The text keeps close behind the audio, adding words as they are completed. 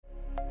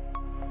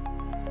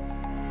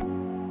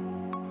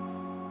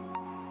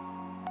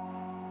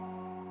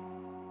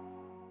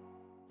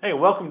Hey,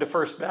 welcome to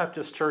First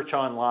Baptist Church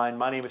Online.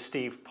 My name is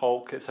Steve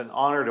Polk. It's an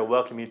honor to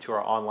welcome you to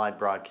our online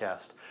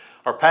broadcast.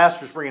 Our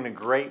pastor's bringing a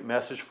great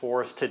message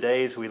for us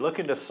today as we look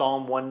into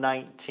Psalm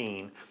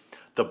 119,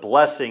 the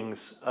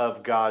blessings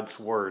of God's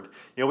Word.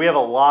 You know, we have a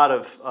lot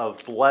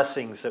of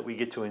blessings that we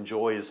get to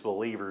enjoy as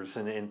believers,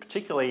 and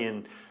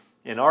particularly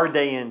in our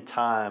day and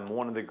time,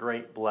 one of the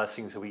great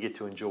blessings that we get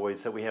to enjoy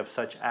is that we have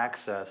such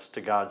access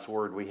to God's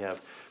Word. We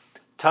have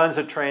tons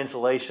of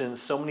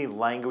translations, so many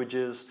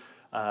languages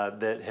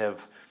that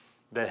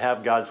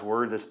have God's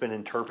Word that's been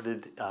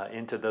interpreted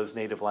into those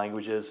native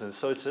languages. And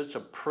so it's such a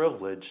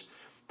privilege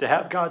to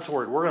have God's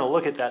Word. We're going to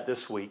look at that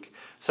this week.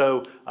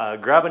 So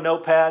grab a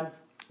notepad,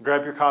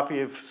 grab your copy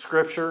of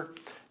Scripture,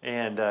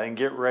 and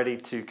get ready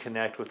to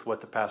connect with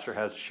what the pastor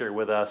has to share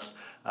with us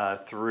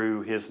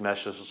through his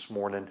message this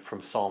morning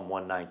from Psalm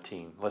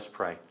 119. Let's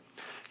pray.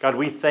 God,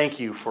 we thank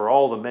you for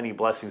all the many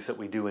blessings that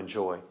we do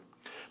enjoy.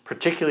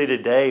 Particularly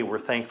today, we're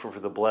thankful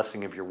for the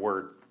blessing of your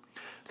Word.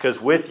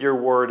 Because with your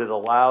Word, it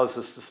allows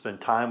us to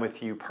spend time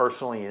with you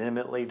personally and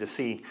intimately, to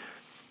see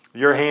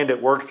your hand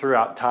at work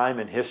throughout time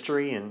and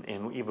history,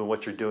 and even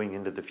what you're doing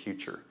into the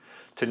future.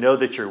 To know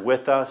that you're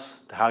with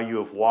us, how you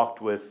have walked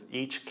with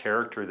each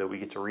character that we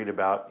get to read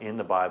about in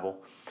the Bible,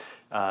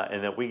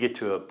 and that we get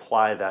to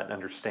apply that and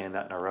understand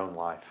that in our own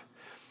life.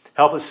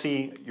 Help us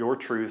see your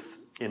truth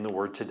in the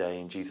Word today.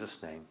 In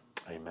Jesus' name,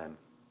 amen.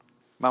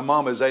 My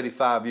mom is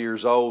 85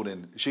 years old,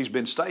 and she's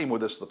been staying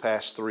with us the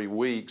past 3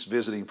 weeks,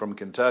 visiting from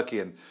Kentucky.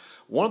 And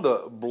one of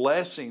the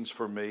blessings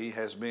for me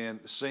has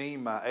been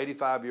seeing my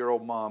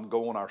 85-year-old mom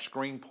go on our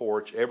screen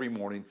porch every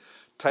morning,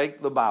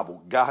 take the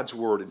Bible, God's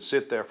Word, and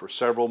sit there for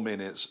several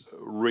minutes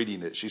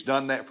reading it. She's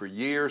done that for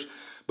years,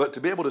 but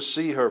to be able to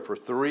see her for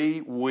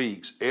 3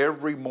 weeks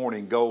every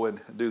morning go and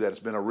do that has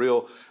been a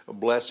real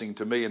blessing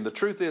to me. And the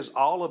truth is,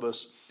 all of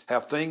us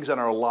have things in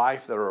our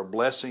life that are a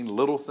blessing,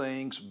 little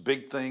things,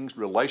 big things,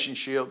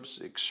 relationships,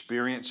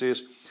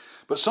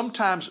 experiences. But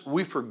sometimes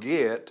we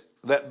forget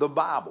that the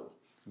Bible,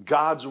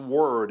 God's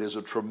Word, is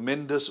a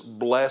tremendous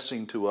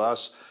blessing to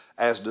us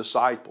as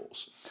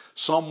disciples.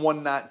 Psalm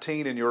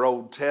 119 in your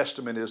Old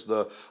Testament is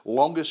the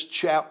longest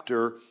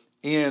chapter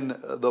in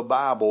the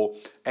Bible,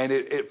 and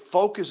it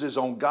focuses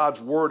on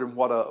God's Word and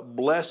what a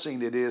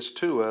blessing it is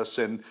to us,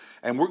 and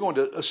we're going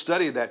to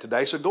study that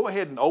today. So go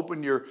ahead and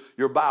open your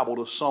Bible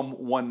to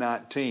Psalm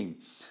 119.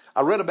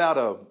 I read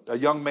about a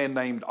young man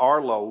named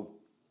Arlo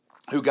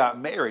who got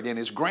married, and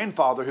his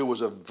grandfather, who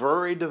was a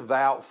very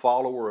devout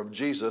follower of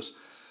Jesus,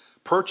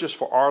 purchased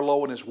for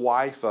Arlo and his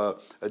wife a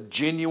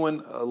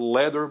genuine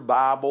leather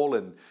Bible,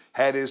 and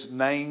had his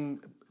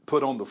name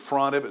put on the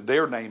front of it,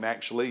 their name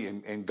actually,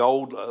 in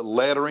gold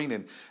lettering,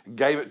 and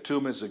gave it to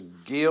him as a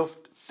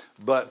gift.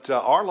 But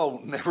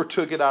Arlo never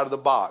took it out of the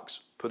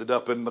box, put it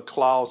up in the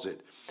closet.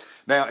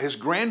 Now, his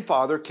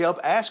grandfather kept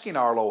asking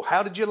Arlo,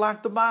 "How did you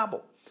like the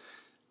Bible?"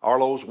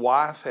 Arlo's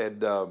wife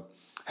had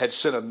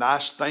sent a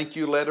nice thank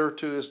you letter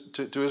to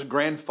his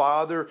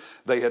grandfather.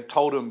 They had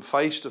told him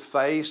face to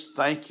face,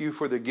 "Thank you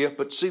for the gift."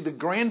 But see, the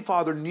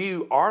grandfather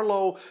knew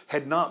Arlo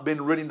had not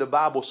been reading the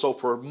Bible, so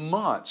for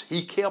months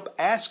he kept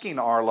asking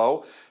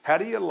Arlo, "How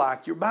do you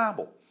like your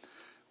Bible?"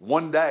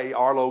 One day,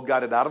 Arlo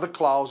got it out of the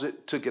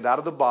closet, took it out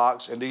of the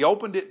box, and he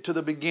opened it to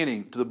the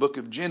beginning, to the book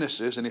of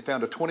Genesis, and he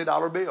found a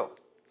 $20 bill.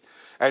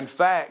 In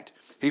fact,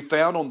 he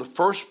found on the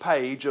first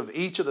page of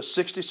each of the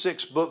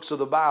 66 books of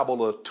the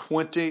Bible a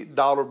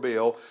 $20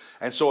 bill.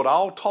 And so it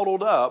all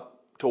totaled up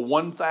to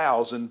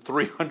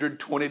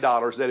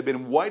 $1,320 that had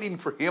been waiting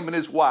for him and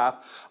his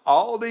wife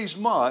all these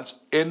months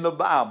in the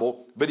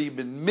Bible, but he'd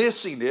been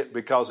missing it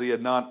because he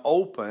had not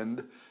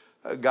opened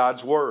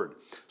God's Word.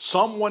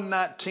 Psalm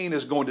 119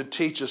 is going to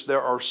teach us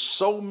there are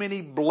so many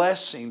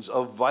blessings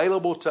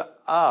available to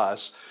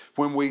us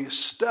when we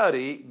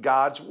study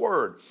God's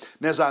Word.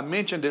 And as I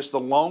mentioned, it's the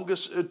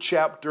longest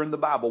chapter in the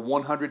Bible,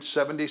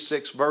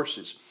 176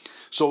 verses.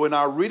 So in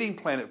our reading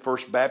plan at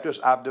First Baptist,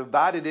 I've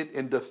divided it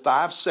into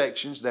 5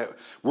 sections that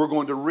we're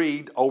going to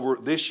read over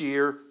this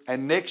year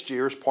and next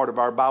year as part of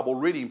our Bible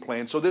reading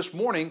plan. So this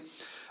morning,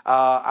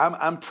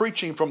 I'm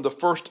preaching from the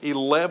first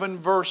 11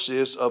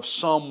 verses of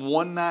Psalm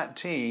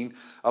 119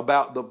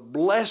 about the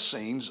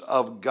blessings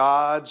of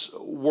God's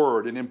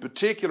Word. And in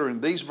particular, in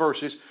these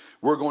verses,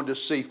 we're going to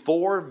see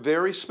 4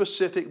 very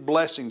specific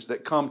blessings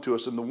that come to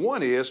us. And the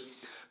one is,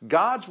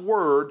 God's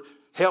Word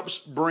helps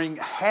bring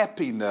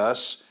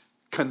happiness,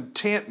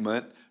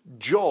 contentment,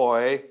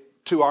 joy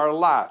to our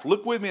life.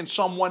 Look with me in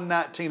Psalm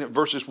 119 at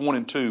verses 1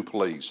 and 2,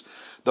 please.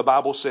 The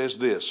Bible says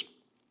this: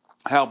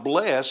 "How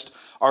blessed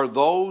are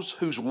those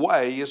whose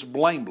way is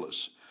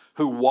blameless,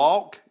 who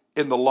walk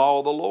in the law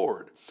of the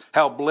Lord.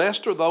 How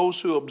blessed are those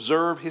who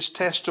observe his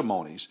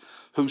testimonies,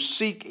 who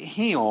seek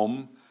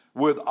him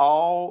with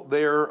all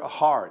their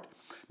heart."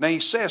 Now he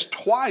says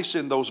twice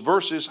in those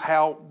verses,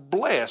 how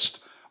blessed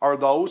are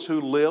those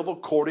who live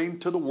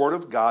according to the Word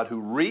of God,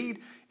 who read,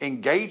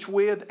 engage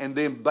with, and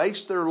then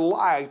base their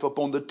life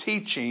upon the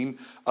teaching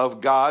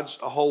of God's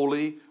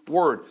holy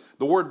Word.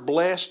 The word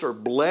blessed or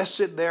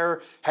blessed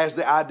there has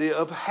the idea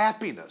of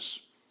happiness.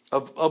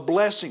 a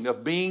blessing,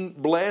 of being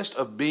blessed,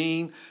 of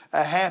being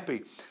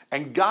happy.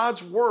 And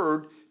God's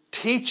Word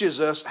teaches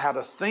us how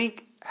to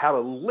think, how to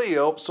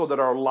live so that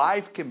our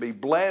life can be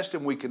blessed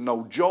and we can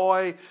know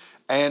joy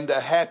and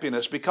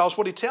happiness. Because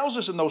what He tells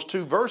us in those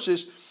two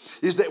verses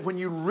is that when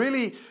you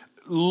really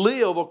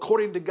live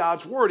according to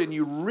God's Word and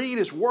you read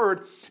His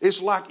Word,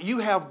 it's like you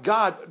have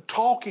God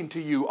talking to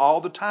you all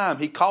the time.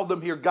 He called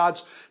them here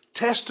God's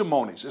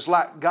testimonies. It's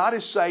like God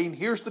is saying,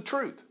 here's the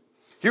truth.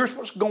 Here's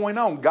what's going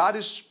on. God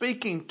is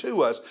speaking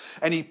to us,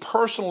 and He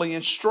personally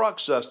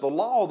instructs us. The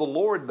law of the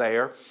Lord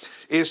there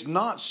is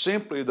not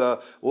simply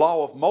the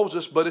law of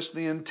Moses, but it's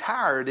the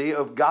entirety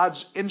of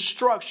God's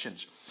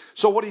instructions.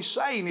 So what He's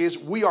saying is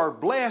we are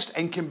blessed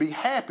and can be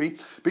happy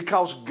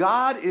because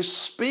God is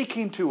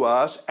speaking to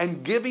us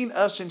and giving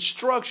us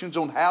instructions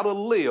on how to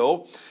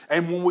live.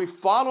 And when we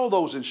follow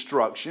those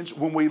instructions,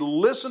 when we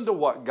listen to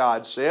what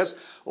God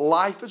says,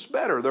 life is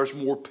better. There's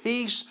more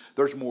peace,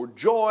 there's more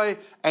joy,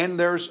 and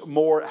there's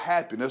more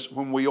happiness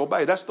when we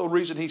obey. That's the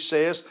reason He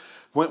says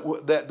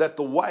that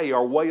the way,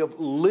 our way of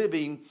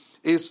living,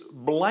 is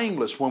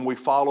blameless when we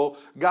follow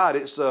God.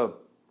 It's a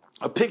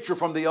picture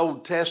from the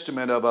Old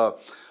Testament of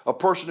a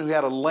person who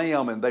had a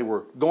lamb and they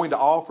were going to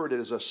offer it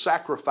as a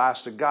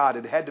sacrifice to God.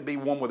 It had to be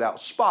one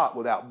without spot,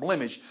 without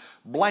blemish,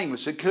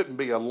 blameless. It couldn't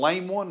be a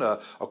lame one, a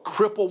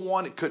crippled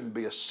one. It couldn't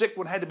be a sick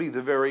one. It had to be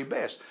the very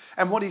best.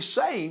 And what He's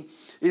saying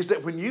is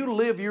that when you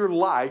live your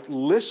life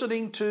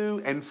listening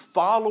to and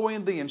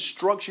following the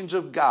instructions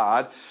of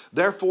God,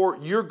 therefore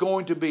you're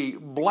going to be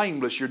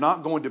blameless. You're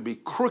not going to be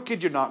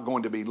crooked. You're not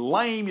going to be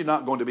lame. You're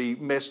not going to be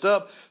messed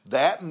up.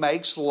 That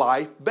makes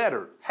life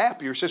better,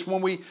 happier. It says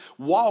when we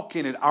walk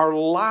in it, our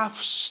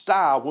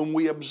lifestyle, when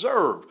we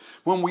observe,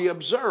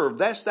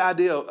 that's the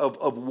idea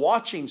of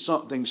watching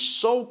something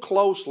so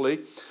closely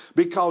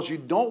because you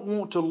don't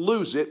want to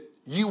lose it.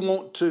 You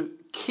want to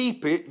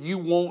keep it. You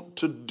want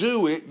to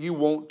do it. You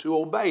want to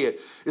obey it.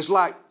 It's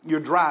like you're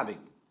driving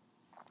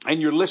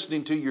and you're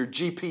listening to your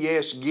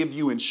GPS give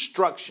you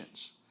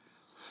instructions.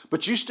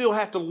 But you still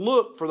have to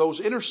look for those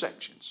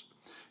intersections.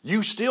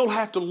 You still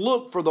have to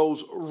look for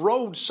those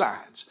road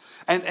signs.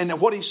 And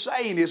what He's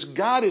saying is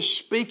God is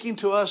speaking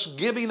to us,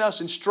 giving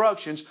us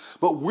instructions,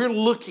 but we're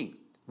looking,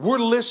 we're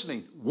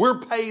listening, we're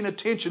paying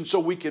attention so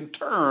we can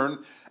turn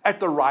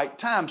at the right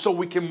time, so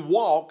we can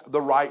walk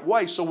the right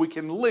way, so we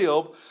can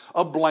live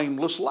a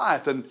blameless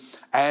life. And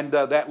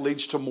that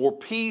leads to more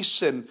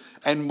peace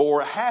and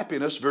more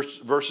happiness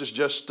versus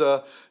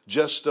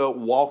just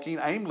walking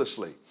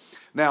aimlessly.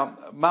 Now,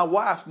 my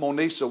wife,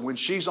 Monisa, when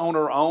she's on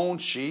her own,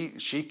 she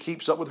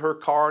keeps up with her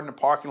car in the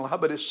parking lot.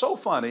 But it's so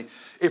funny.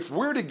 If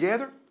we're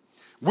together,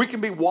 we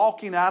can be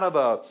walking out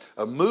of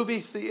a movie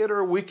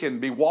theater. We can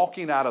be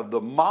walking out of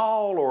the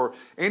mall or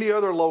any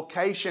other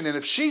location. And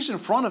if she's in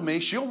front of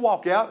me, she'll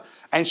walk out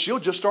and she'll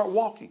just start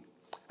walking.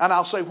 And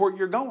I'll say, where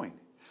you're going?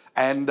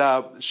 And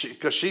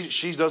because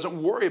she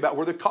doesn't worry about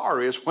where the car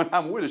is when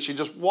I'm with her. She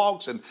just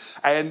walks. And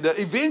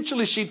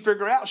eventually she'd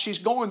figure out she's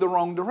going the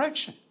wrong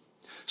direction.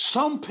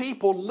 Some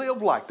people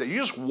live like that. You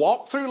just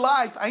walk through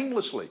life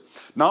aimlessly,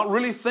 not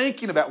really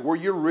thinking about where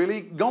you're really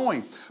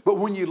going. But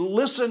when you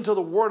listen to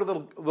the word of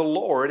the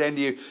Lord and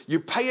you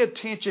pay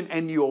attention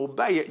and you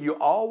obey it, you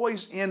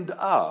always end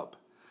up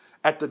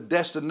at the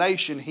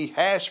destination He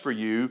has for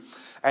you.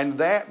 And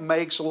that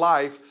makes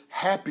life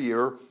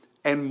happier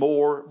and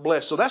more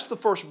blessed. So that's the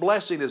first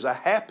blessing, is a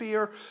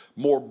happier,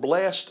 more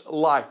blessed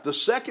life. The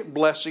second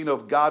blessing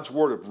of God's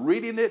Word, of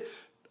reading it,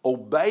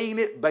 obeying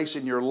it,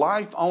 basing your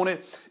life on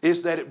it,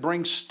 is that it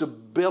brings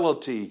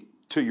stability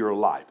to your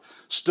life.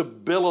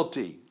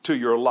 Stability to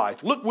your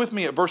life. Look with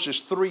me at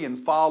verses 3 and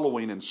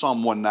following in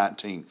Psalm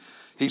 119.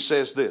 He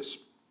says this: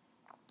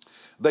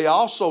 they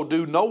also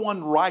do no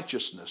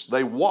unrighteousness.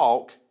 They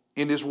walk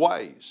in His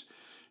ways.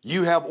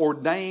 You have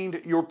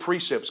ordained your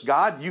precepts.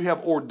 God, you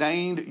have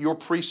ordained your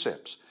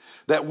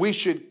precepts, that we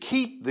should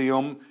keep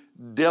them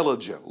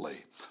diligently.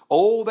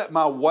 Oh, that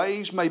my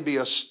ways may be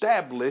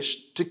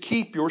established to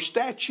keep your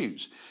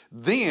statutes.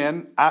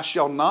 Then I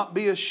shall not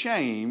be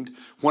ashamed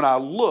when I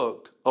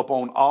look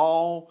upon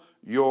all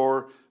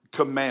your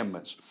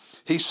commandments.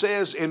 He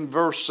says in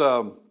verse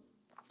 5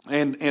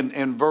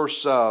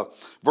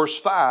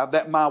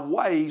 that my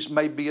ways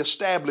may be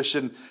established.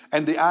 And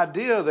the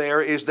idea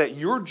there is that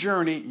your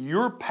journey,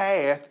 your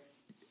path,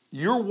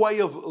 your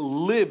way of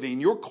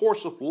living, your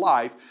course of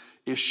life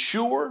is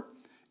sure,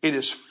 it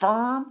is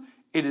firm,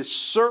 it is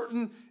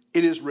certain,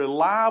 it is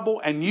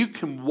reliable, and you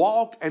can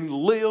walk and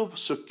live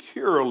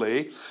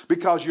securely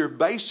because you're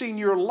basing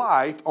your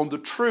life on the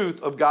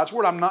truth of God's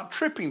Word. I'm not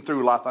tripping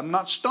through life. I'm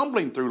not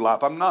stumbling through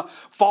life. I'm not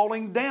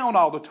falling down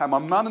all the time.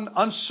 I'm not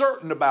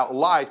uncertain about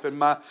life and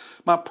my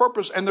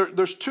purpose. And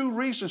there's two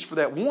reasons for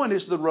that. One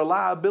is the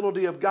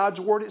reliability of God's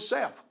Word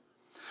itself.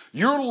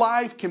 Your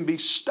life can be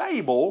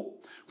stable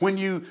when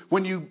you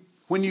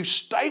when you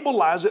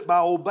stabilize it by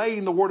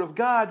obeying the Word of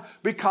God,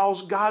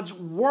 because God's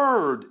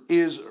Word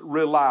is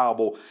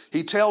reliable.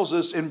 He tells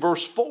us in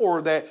verse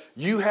 4 that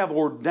you have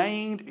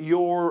ordained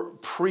your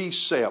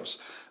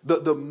precepts.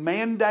 The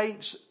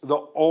mandates, the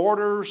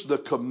orders, the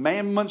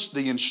commandments,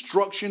 the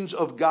instructions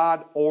of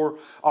God are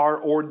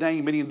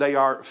ordained, meaning they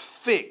are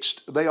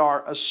fixed, they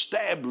are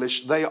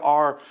established, they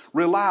are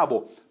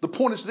reliable. The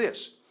point is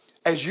this: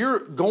 as you're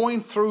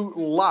going through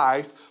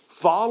life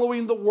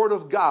following the Word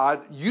of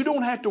God, you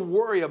don't have to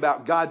worry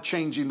about God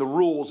changing the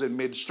rules in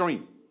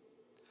midstream.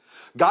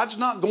 God's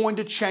not going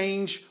to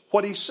change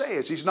what He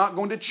says. He's not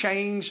going to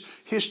change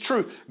His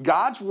truth.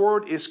 God's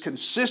Word is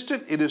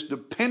consistent, it is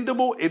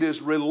dependable, it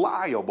is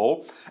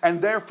reliable,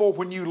 and therefore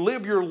when you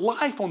live your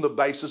life on the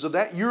basis of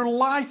that, your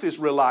life is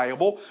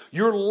reliable,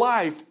 your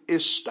life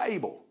is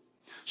stable.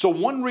 So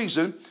one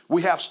reason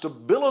we have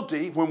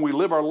stability when we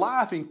live our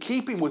life in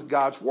keeping with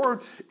God's Word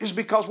is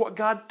because what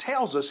God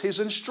tells us, His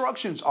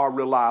instructions are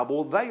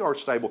reliable, they are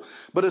stable.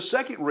 But a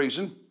second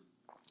reason,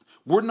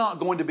 we're not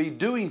going to be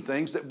doing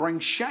things that bring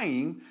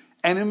shame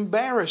and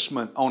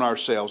embarrassment on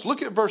ourselves.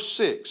 Look at verse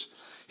 6.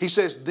 He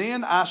says,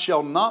 then I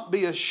shall not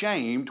be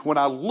ashamed when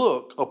I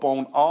look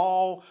upon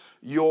all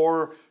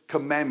your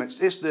commandments.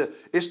 It's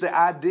the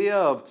idea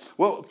of,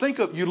 well, think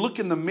of, you look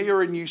in the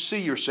mirror and you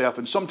see yourself,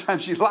 and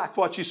sometimes you like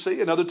what you see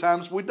and other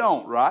times we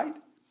don't, right?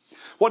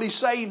 What he's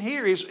saying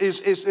here is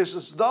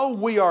as though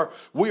we are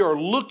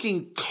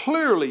looking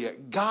clearly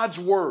at God's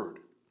Word.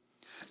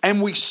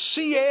 And we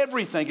see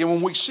everything. And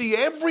when we see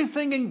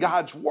everything in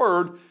God's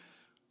Word,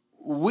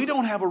 we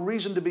don't have a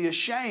reason to be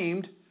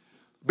ashamed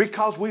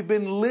because we've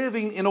been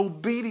living in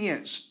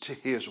obedience to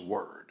His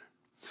Word.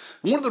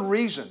 One of the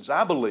reasons,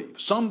 I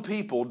believe, some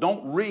people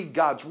don't read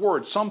God's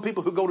Word, some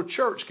people who go to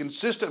church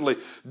consistently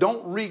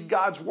don't read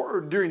God's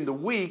Word during the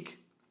week,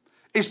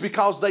 is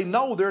because they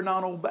know they're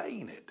not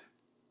obeying it.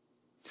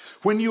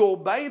 When you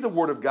obey the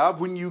Word of God,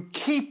 when you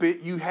keep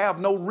it, you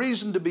have no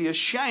reason to be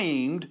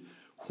ashamed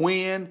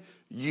when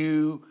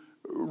you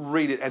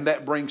read it. And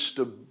that brings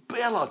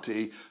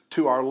stability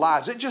to our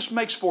lives. It just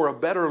makes for a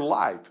better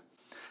life.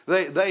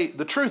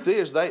 The truth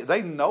is,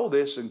 they know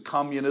this in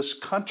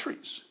communist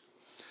countries.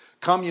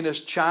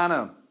 Communist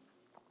China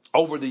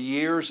over the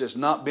years has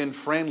not been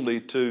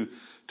friendly to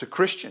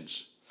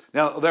Christians.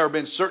 Now, there have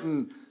been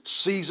certain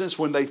seasons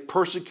when they've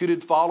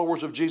persecuted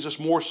followers of Jesus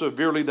more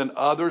severely than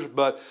others,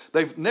 but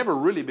they've never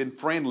really been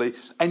friendly.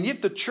 And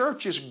yet the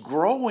church is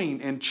growing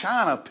in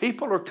China.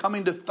 People are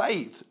coming to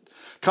faith,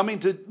 coming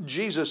to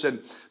Jesus.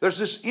 And there's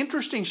this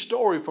interesting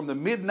story from the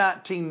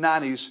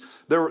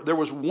mid-1990s. There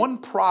was one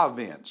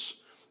province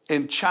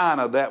in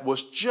China that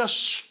was just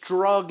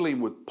struggling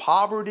with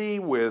poverty,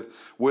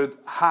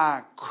 with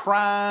high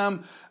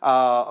crime.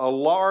 A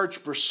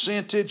large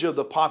percentage of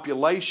the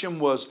population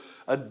was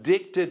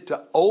addicted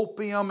to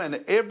opium,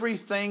 and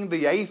everything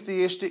the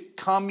atheistic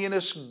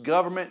communist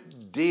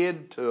government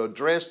did to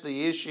address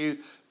the issue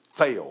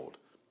failed.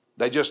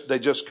 They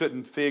just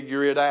couldn't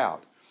figure it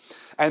out.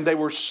 And they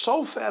were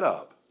so fed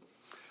up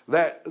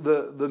that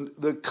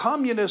the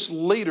communist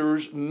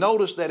leaders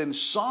noticed that in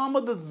some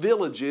of the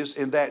villages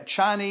in that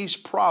Chinese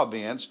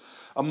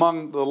province,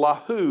 among the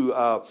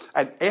Lahu,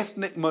 an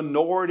ethnic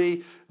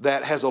minority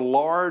that has a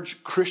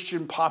large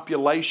Christian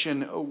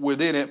population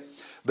within it,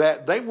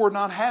 that they were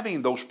not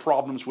having those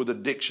problems with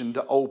addiction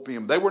to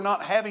opium. They were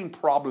not having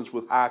problems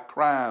with high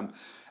crime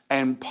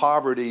and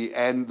poverty.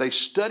 And they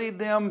studied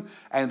them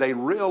and they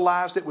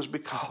realized it was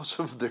because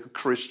of their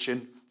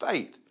Christian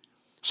faith.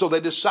 So they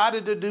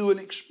decided to do an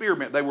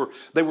experiment. They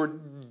were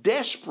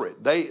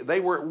desperate. They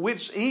were at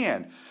wit's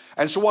end.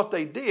 And so what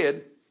they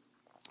did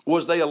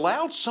was they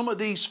allowed some of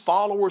these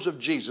followers of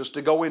Jesus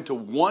to go into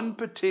one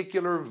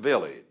particular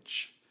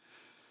village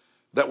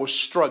that was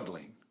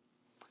struggling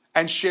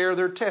and share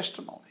their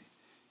testimony,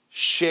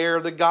 share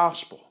the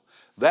gospel.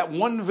 That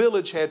one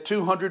village had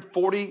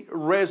 240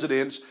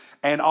 residents,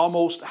 and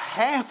almost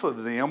half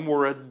of them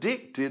were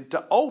addicted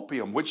to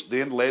opium, which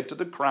then led to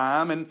the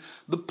crime and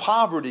the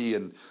poverty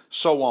and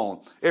so on.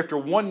 After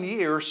 1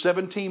 year,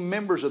 17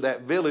 members of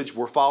that village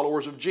were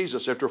followers of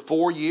Jesus. After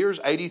 4 years,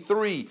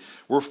 83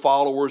 were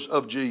followers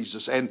of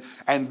Jesus.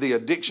 And the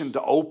addiction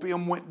to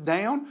opium went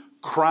down.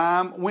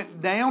 Crime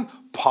went down.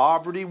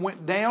 Poverty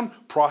went down.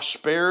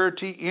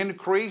 Prosperity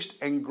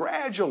increased. And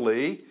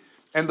gradually,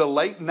 in the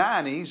late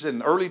 90s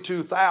and early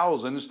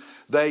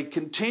 2000s, they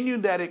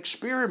continued that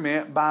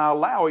experiment by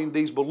allowing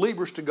these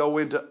believers to go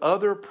into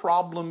other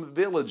problem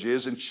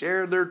villages and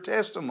share their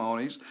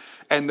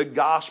testimonies and the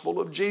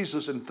gospel of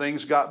Jesus, and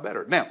things got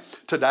better. Now,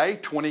 today,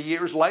 20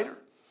 years later,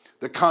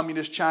 the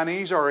communist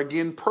Chinese are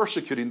again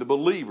persecuting the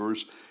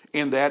believers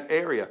in that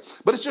area.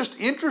 But it's just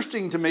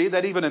interesting to me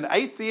that even an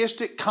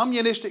atheistic,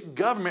 communistic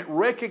government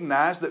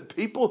recognized that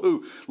people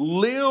who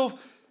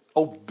live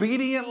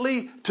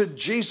obediently to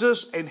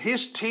Jesus and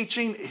His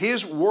teaching,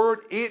 His word,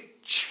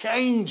 it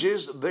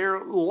changes their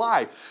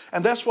life.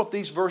 And that's what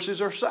these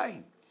verses are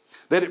saying.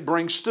 that it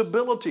brings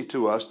stability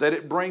to us, that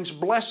it brings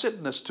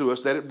blessedness to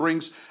us, that it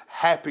brings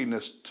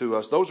happiness to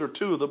us. Those are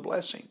two of the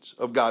blessings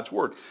of God's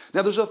Word.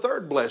 Now there's a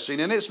third blessing,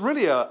 and it's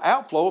really an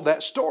outflow of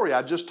that story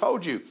I just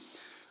told you.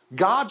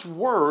 God's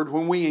Word,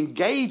 when we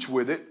engage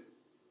with it,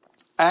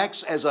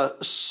 acts as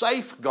a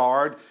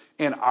safeguard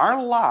in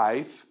our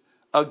life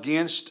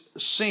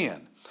against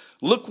sin.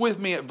 Look with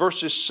me at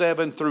verses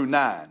 7 through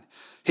 9.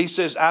 He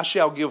says, I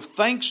shall give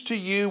thanks to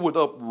you with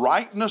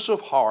uprightness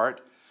of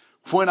heart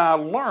when I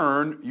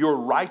learn your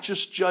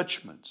righteous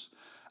judgments.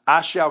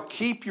 I shall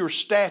keep your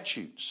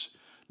statutes.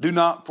 Do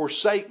not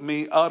forsake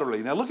me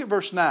utterly. Now look at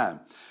verse 9.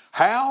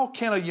 How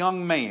can a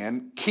young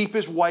man keep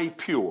his way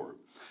pure?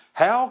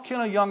 How can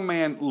a young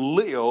man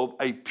live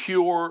a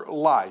pure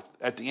life?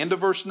 At the end of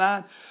verse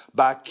 9,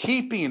 by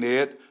keeping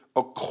it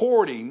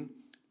according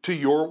to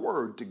your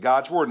word, to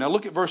God's word. Now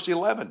look at verse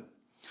 11.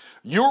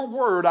 Your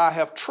word I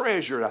have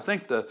treasured. I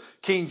think the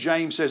King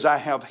James says I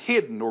have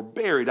hidden or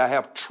buried. I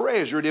have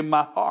treasured in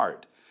my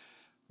heart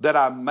that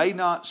I may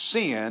not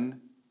sin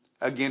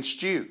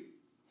against you.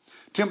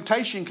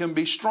 Temptation can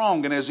be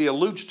strong, and as he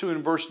alludes to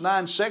in verse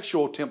 9,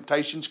 sexual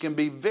temptations can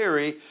be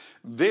very,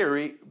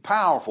 very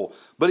powerful.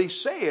 But he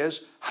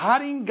says,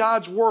 hiding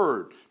God's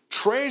word,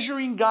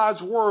 treasuring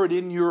God's word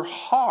in your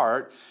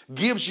heart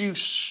gives you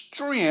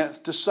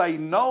strength to say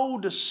no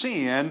to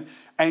sin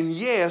and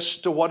yes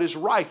to what is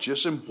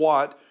righteous and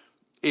what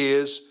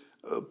is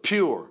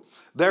pure.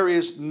 There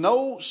is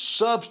no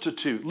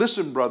substitute.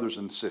 Listen, brothers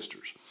and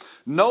sisters.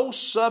 No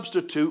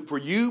substitute for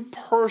you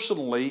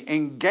personally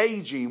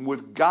engaging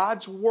with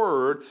God's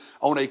Word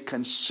on a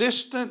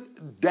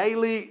consistent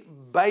daily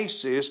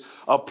basis,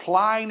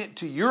 applying it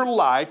to your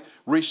life,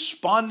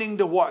 responding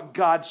to what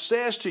God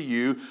says to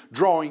you,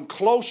 drawing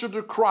closer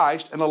to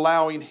Christ and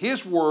allowing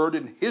His Word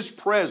and His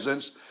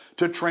presence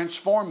to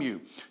transform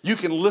you. You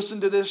can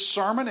listen to this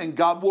sermon and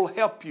God will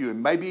help you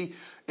and maybe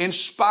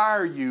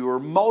inspire you or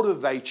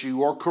motivate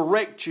you or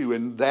correct you,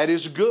 and that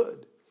is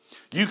good.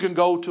 You can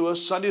go to a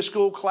Sunday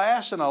school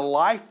class and a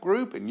life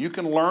group and you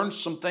can learn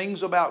some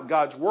things about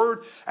God's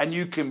Word and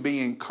you can be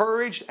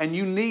encouraged, and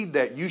you need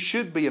that. You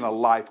should be in a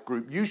life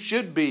group. You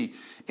should be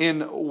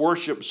in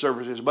worship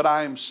services. But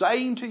I am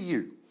saying to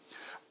you,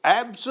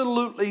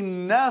 absolutely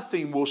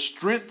nothing will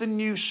strengthen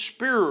you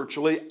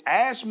spiritually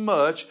as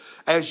much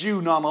as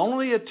you not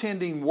only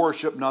attending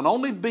worship, not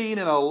only being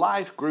in a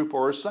life group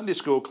or a Sunday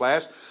school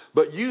class,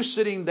 but you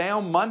sitting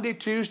down Monday,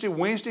 Tuesday,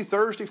 Wednesday,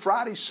 Thursday,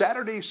 Friday,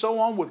 Saturday, so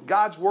on with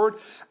God's Word,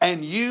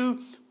 and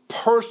you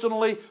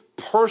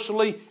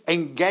personally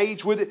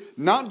engage with it,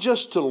 not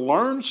just to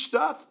learn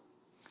stuff,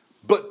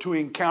 but to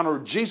encounter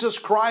Jesus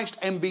Christ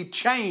and be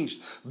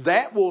changed.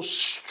 That will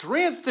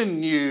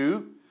strengthen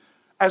you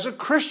as a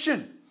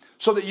Christian,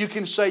 so that you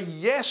can say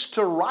yes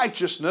to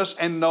righteousness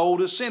and no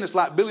to sin. It's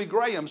like Billy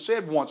Graham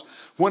said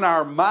once, when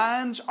our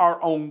minds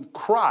are on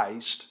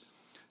Christ,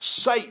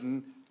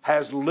 Satan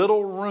has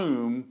little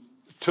room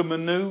to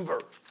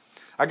maneuver.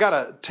 I got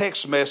a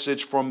text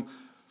message from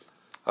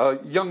a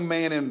young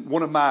man in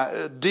one of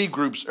my D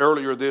groups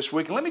earlier this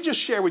week. And let me just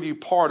share with you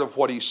part of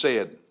what he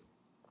said.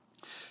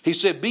 He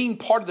said, being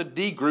part of the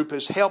D group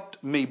has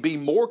helped me be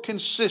more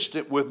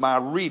consistent with my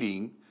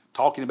reading,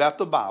 talking about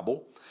the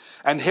Bible,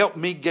 and helped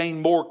me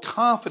gain more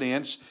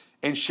confidence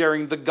in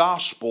sharing the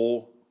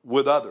gospel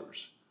with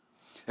others.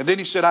 And then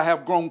he said, I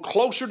have grown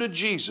closer to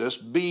Jesus,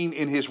 being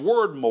in His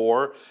Word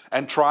more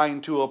and trying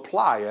to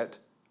apply it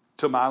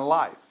to my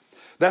life.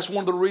 That's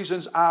one of the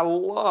reasons I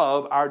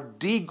love our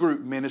D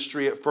group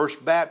ministry at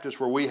First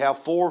Baptist, where we have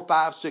 4,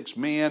 5, 6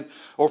 men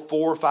or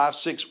 4, 5,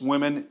 6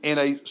 women in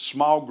a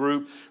small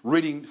group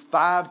reading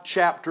 5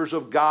 chapters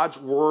of God's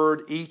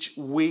Word each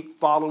week,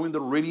 following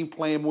the reading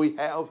plan we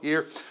have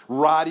here,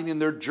 writing in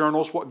their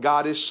journals what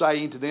God is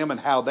saying to them and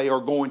how they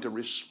are going to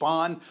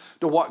respond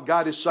to what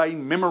God is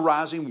saying,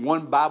 memorizing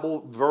one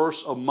Bible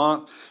verse a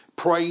month,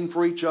 praying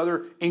for each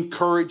other,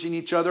 encouraging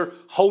each other,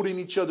 holding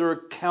each other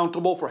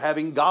accountable for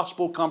having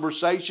gospel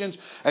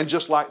conversations. And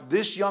just like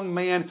this young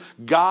man,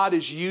 God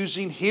is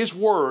using His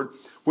Word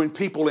when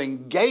people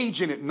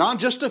engage in it, not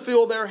just to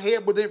fill their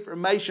head with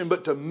information,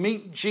 but to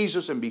meet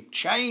Jesus and be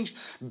changed.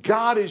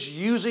 God is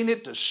using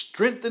it to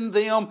strengthen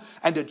them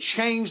and to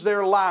change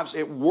their lives.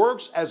 It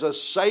works as a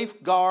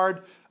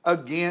safeguard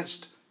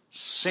against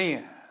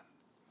sin.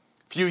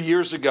 A few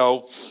years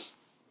ago,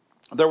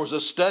 there was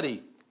a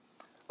study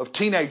of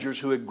teenagers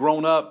who had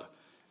grown up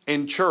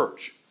in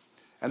church.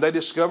 And they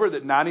discovered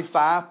that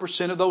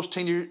 95% of those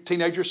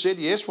teenagers said,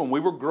 yes, when we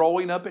were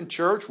growing up in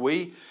church,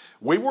 we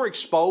were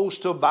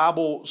exposed to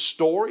Bible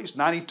stories.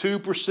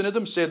 92% of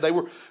them said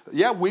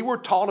we were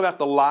taught about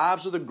the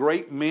lives of the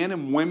great men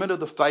and women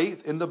of the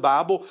faith in the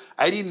Bible.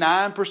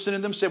 89%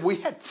 of them said we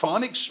had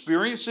fun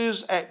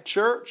experiences at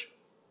church.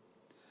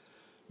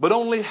 But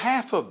only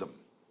half of them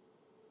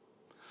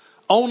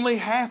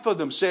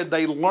said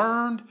they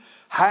learned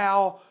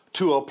how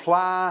to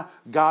apply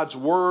God's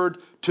Word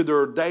to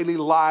their daily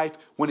life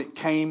when it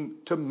came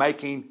to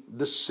making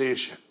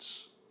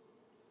decisions.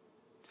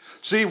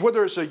 See,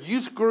 whether it's a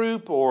youth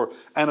group or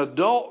an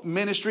adult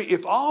ministry,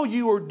 if all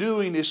you are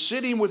doing is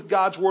sitting with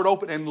God's Word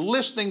open and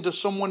listening to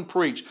someone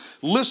preach,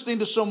 listening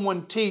to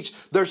someone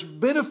teach, there's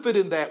benefit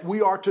in that.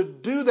 We are to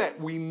do that.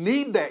 We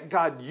need that.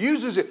 God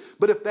uses it.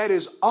 But if that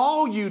is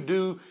all you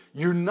do,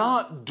 you're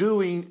not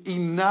doing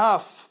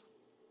enough.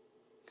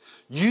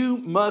 You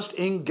must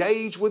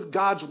engage with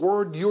God's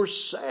Word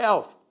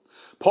yourself.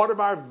 Part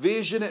of our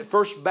vision at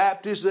First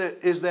Baptist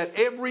is that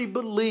every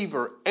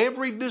believer,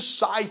 every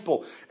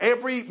disciple,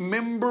 every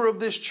member of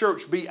this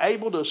church be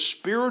able to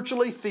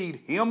spiritually feed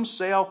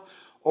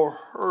himself or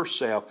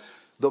herself.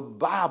 The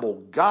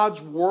Bible,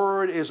 God's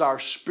Word, is our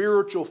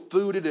spiritual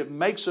food, and it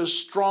makes us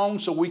strong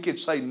so we can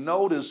say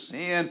no to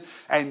sin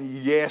and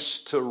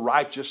yes to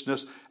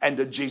righteousness and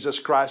to Jesus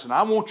Christ. And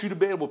I want you to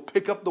be able to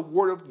pick up the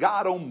Word of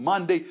God on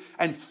Monday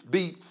and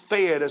be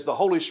fed as the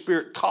Holy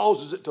Spirit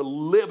causes it to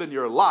live in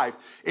your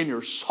life, in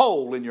your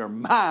soul, in your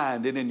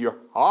mind, and in your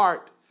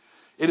heart.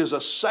 It is a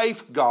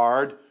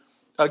safeguard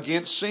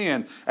against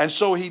sin. And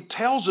so he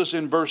tells us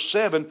in verse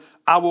 7,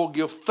 I will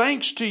give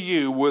thanks to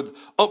you with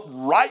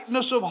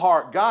uprightness of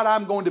heart. God,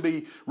 I'm going to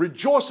be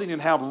rejoicing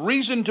and have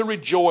reason to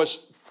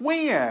rejoice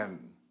when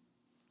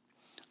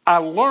I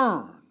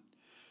learn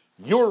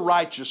your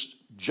righteous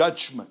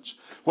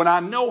judgments. When I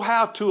know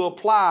how to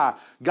apply,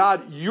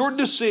 God, your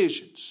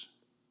decisions,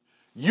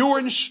 your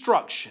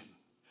instruction,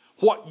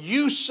 what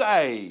you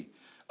say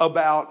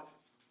about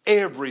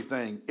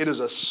everything. It is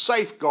a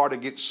safeguard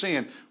against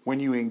sin when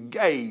you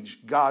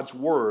engage God's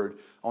Word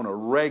on a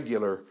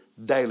regular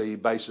daily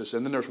basis.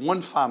 And then there's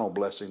one final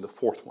blessing, the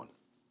fourth one.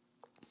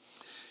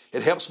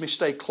 It helps me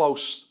stay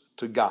close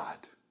to God.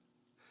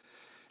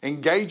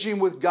 Engaging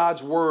with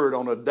God's Word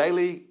on a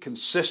daily,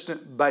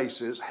 consistent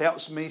basis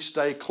helps me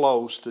stay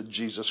close to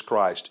Jesus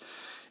Christ.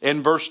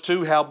 In verse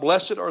 2, how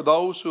blessed are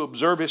those who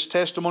observe His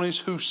testimonies,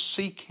 who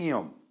seek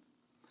Him.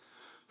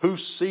 Who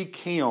seek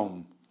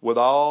Him with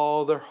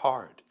all their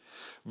heart.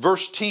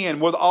 Verse 10,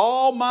 with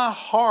all my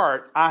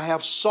heart I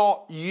have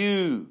sought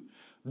you.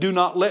 Do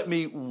not let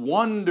me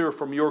wander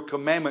from your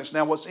commandments.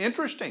 Now what's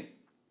interesting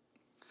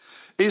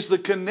is the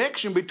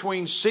connection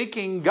between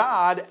seeking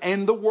God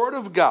and the Word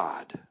of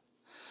God.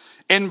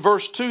 In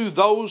verse 2,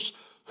 those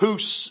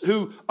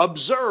who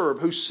observe,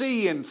 who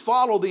see and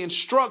follow the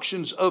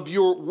instructions of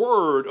your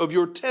Word, of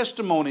your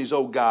testimonies,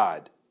 O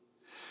God.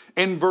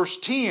 In verse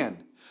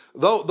 10,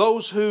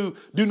 those who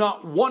do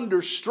not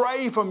wander,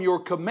 stray from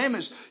your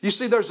commandments. You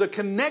see, there's a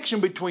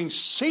connection between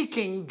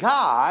seeking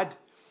God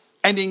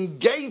and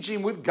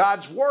engaging with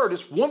God's Word.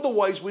 It's one of the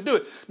ways we do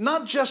it.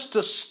 Not just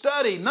to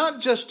study,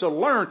 not just to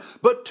learn,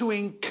 but to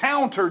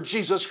encounter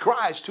Jesus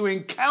Christ, to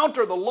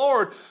encounter the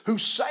Lord who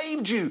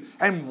saved you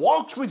and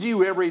walks with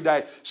you every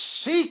day.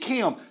 Seek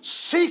Him,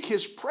 seek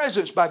His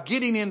presence by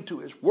getting into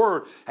His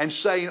Word and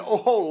saying,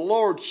 oh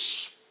Lord,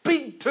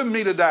 speak to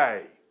me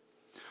today.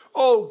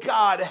 Oh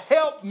God,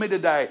 help me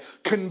today.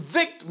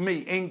 Convict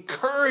me,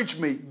 encourage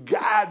me,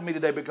 guide me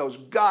today, because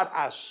God,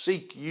 I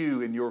seek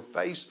you in your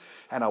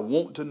face and I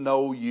want to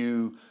know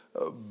you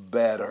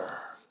better.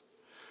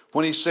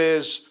 When he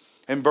says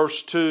in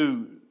verse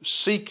 2,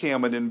 seek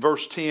him, and in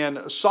verse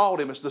 10, sought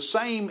him, it's the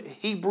same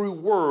Hebrew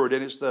word,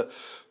 and it's the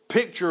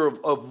picture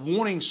of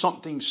wanting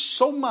something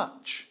so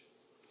much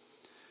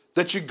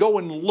that you go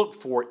and look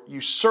for it,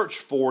 you search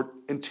for it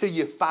until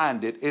you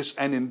find it. It's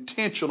an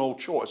intentional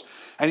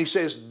choice. And he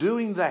says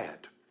doing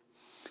that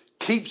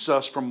keeps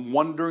us from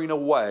wandering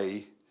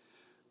away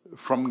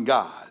from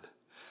God.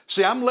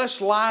 See, I'm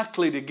less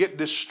likely to get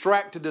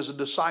distracted as a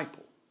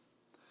disciple.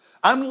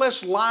 I'm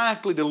less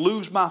likely to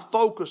lose my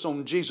focus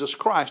on Jesus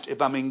Christ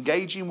if I'm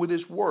engaging with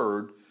His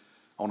Word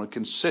on a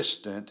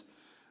consistent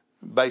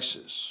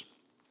basis.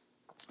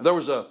 There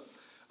was a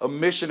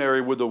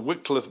missionary with the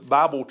Wycliffe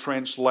Bible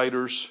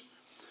translators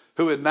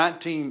who in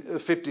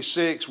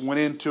 1956 went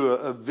into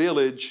a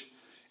village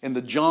in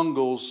the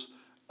jungles,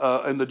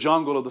 in the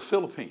jungle of the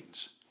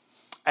Philippines,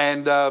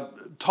 and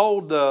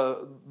told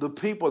the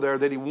people there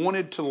that he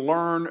wanted to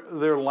learn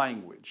their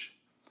language,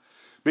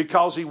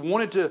 because he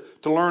wanted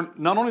to learn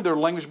not only their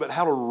language but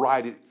how to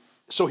write it,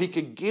 so he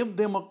could give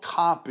them a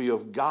copy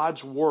of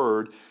God's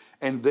Word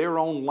in their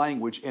own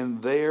language,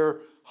 in their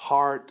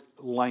heart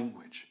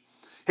language.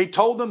 He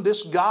told them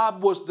this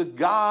God was the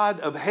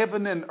God of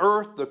heaven and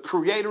earth, the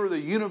creator of the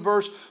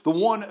universe, the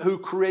one who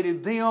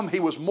created them. He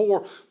was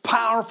more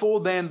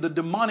powerful than the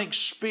demonic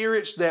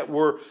spirits that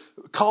were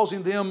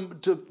causing them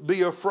to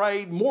be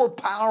afraid, more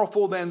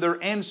powerful than their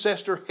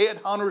ancestor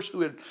headhunters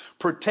who had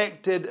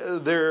protected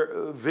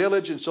their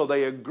village. And so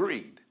they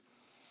agreed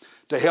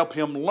to help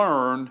him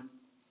learn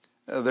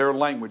their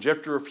language.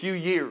 After a few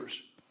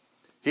years,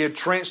 he had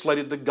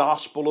translated the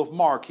Gospel of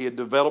Mark. He had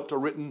developed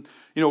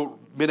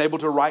been able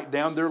to write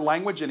down their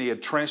language, and he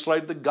had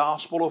translated the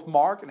Gospel of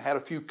Mark and had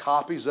a few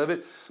copies of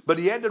it. But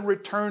he had to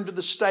return to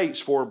the States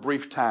for a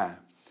brief time.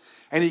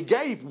 And he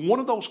gave one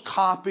of those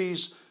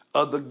copies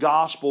of the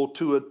Gospel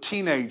to a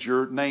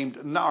teenager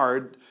named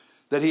Nard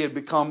that he had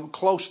become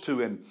close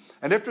to. And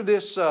after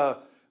this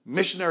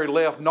missionary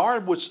left,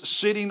 Nard was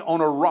sitting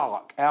on a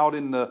rock out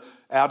in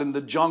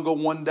the jungle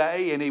one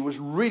day, and he was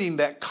reading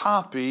that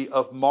copy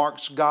of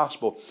Mark's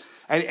gospel.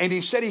 And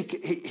he said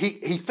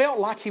he felt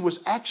like he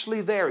was actually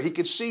there. He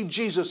could see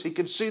Jesus. He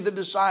could see the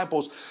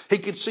disciples. He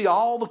could see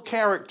all the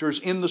characters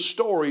in the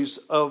stories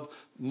of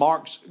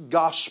Mark's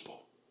gospel.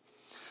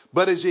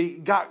 But as he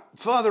got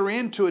further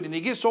into it and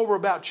he gets over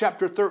about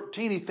chapter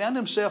 13, he found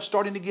himself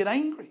starting to get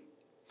angry.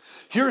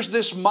 Here's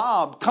this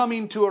mob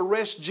coming to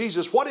arrest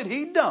Jesus. What had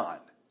he done?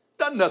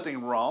 Done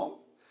nothing wrong.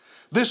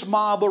 This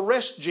mob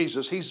arrests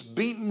Jesus. He's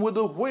beaten with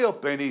a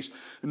whip and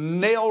he's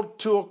nailed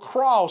to a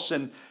cross.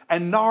 And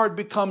Nard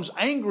becomes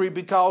angry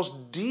because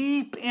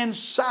deep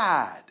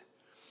inside,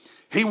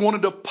 he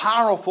wanted a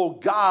powerful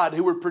God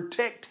who would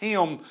protect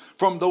him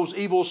from those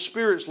evil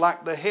spirits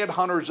like the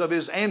headhunters of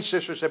his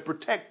ancestors had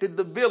protected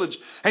the village.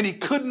 And he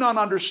could not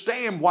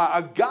understand why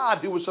a God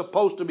who was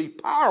supposed to be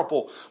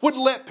powerful would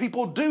let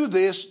people do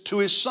this to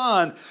his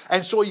son.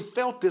 And so he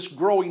felt this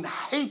growing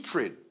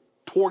hatred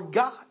toward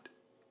God.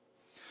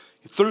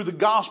 He threw the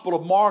Gospel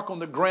of Mark on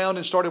the ground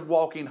and started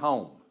walking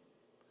home.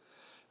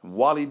 And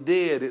while he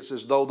did, it's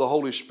as though the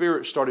Holy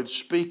Spirit started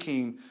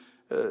speaking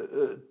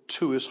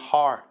to his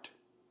heart.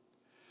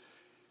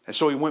 And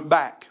so he went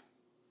back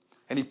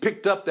and he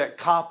picked up that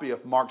copy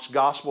of Mark's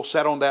gospel,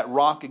 sat on that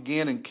rock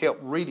again and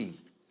kept reading.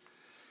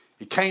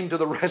 He came to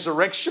the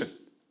resurrection.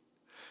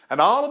 And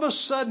all of a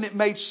sudden it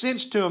made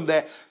sense to him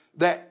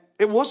that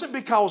it wasn't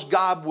because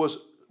God was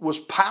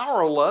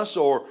powerless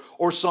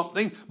or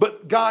something,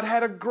 but God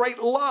had a great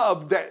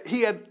love that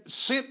he had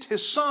sent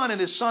his son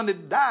and his son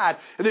had died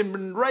and then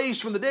been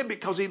raised from the dead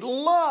because he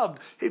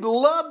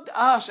loved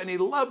us and he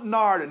loved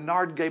Nard, and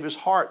Nard gave his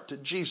heart to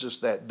Jesus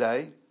that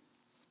day.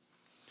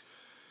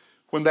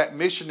 When that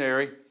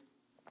missionary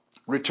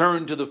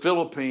returned to the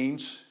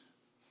Philippines,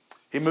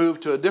 he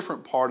moved to a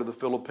different part of the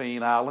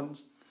Philippine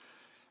Islands,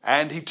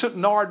 and he took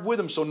Nard with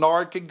him so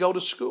Nard could go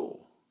to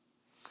school.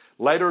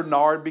 Later,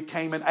 Nard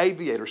became an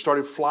aviator,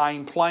 started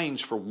flying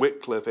planes for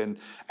Wycliffe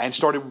and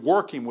started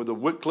working with the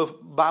Wycliffe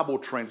Bible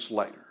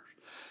translators.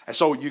 And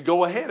so you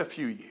go ahead a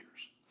few years.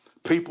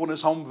 People in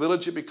his home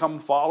village had become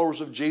followers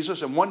of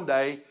Jesus, and one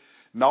day,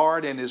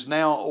 Nard and his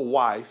now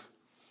wife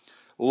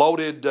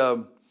loaded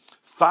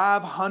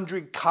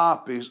 500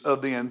 copies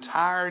of the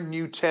entire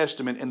New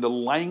Testament in the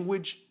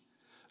language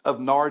of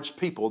Nard's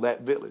people,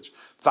 that village.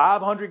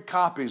 500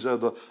 copies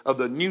of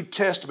the New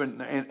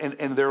Testament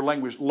in their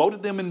language,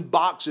 loaded them in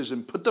boxes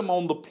and put them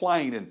on the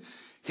plane. And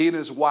he and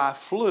his wife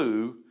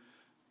flew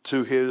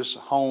to his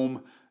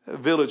home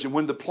village. And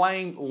when the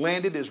plane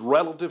landed, his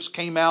relatives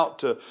came out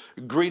to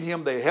greet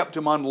him. They helped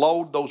him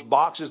unload those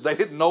boxes. They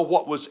didn't know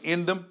what was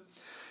in them.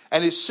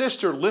 And his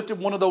sister lifted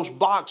one of those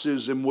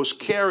boxes and was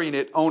carrying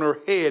it on her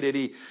head.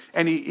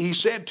 And he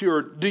said to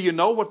her, "Do you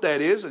know what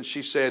that is?" And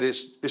she said,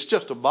 it's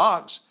just a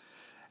box.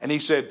 And he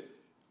said,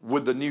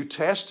 "With the New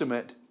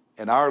Testament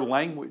in our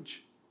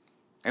language."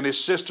 And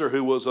his sister,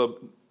 who was a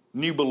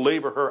new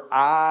believer, her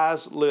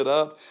eyes lit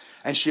up.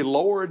 And she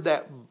lowered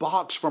that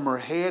box from her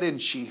head and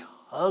she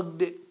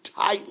hugged it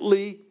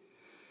tightly.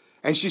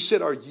 And she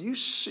said, "Are you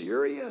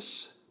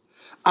serious?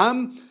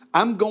 I'm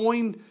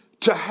going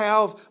to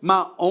have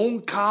my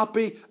own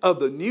copy of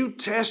the New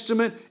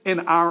Testament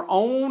in our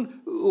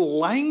own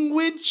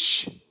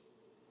language?"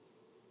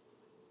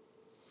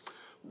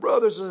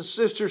 Brothers and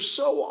sisters,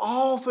 so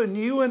often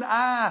you and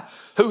I,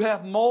 who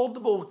have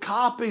multiple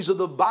copies of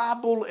the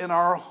Bible in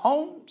our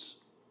homes,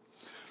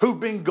 who've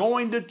been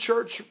going to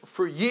church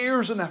for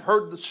years and have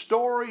heard the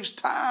stories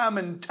time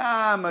and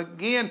time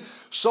again,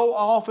 so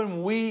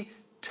often we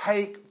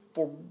take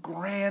for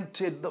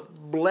granted the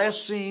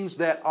blessings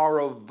that are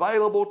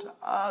available to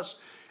us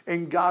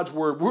in God's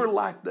Word. We're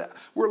like that.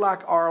 We're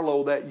like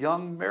Arlo, that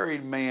young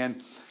married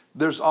man.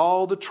 There's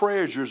all the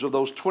treasures of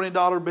those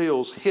 $20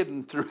 bills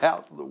hidden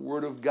throughout the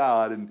Word of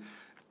God, and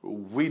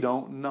we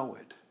don't know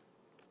it.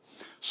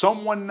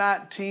 Psalm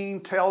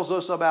 119 tells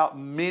us about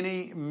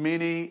many,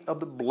 many of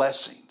the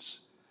blessings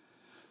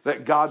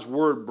that God's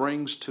Word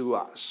brings to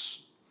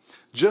us.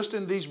 Just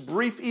in these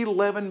brief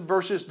 11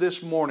 verses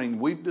this morning,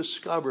 we've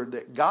discovered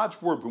that God's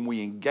Word, when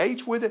we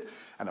engage with it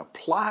and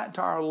apply it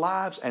to our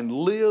lives and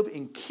live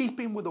in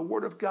keeping with the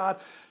Word of God,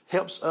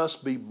 helps us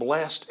be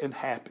blessed and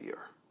happier,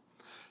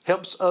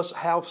 helps us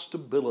have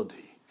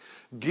stability,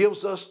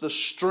 gives us the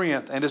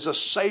strength, and is a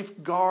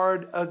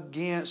safeguard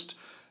against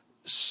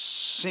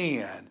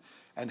sin,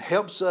 and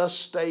helps us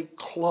stay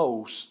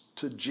close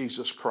to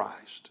Jesus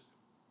Christ.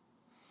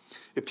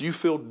 If you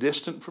feel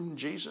distant from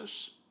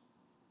Jesus,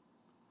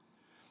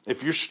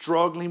 if you're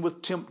struggling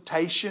with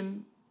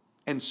temptation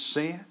and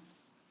sin,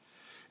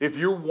 if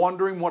you're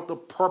wondering what the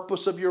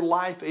purpose of your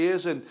life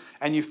is and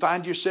you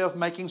find yourself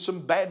making some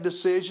bad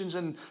decisions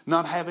and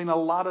not having a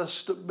lot of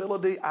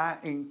stability, I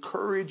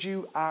encourage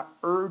you, I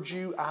urge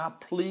you, I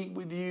plead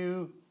with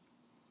you,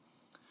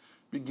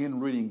 begin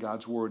reading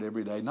God's Word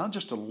every day, not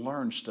just to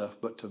learn stuff,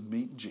 but to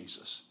meet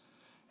Jesus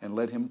and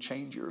let Him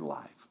change your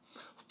life.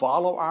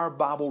 Follow our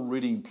Bible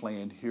reading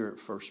plan here at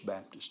First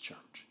Baptist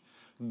Church.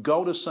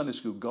 Go to Sunday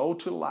school. Go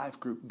to life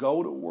group.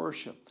 Go to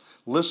worship.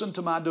 Listen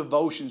to my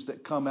devotions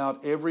that come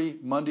out every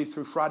Monday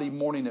through Friday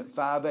morning at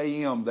 5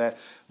 a.m. that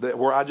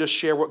where I just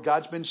share what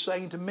God's been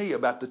saying to me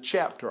about the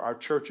chapter our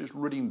church is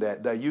reading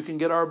that day. You can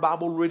get our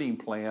Bible reading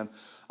plan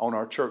on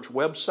our church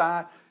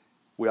website.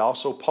 We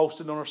also post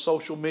it on our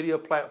social media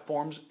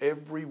platforms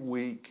every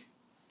week.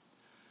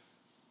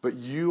 But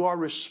you are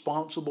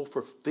responsible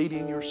for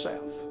feeding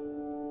yourself.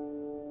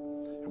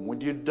 And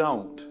when you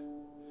don't,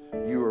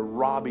 you are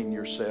robbing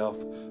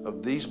yourself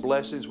of these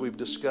blessings we've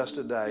discussed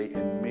today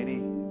and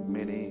many,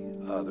 many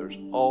others.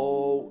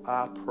 Oh,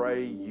 I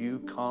pray you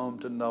come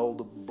to know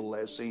the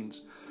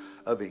blessings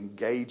of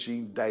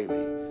engaging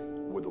daily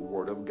with the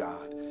Word of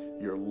God.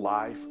 Your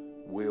life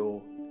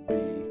will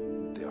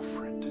be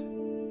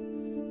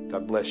different.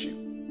 God bless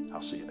you.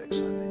 I'll see you next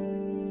Sunday.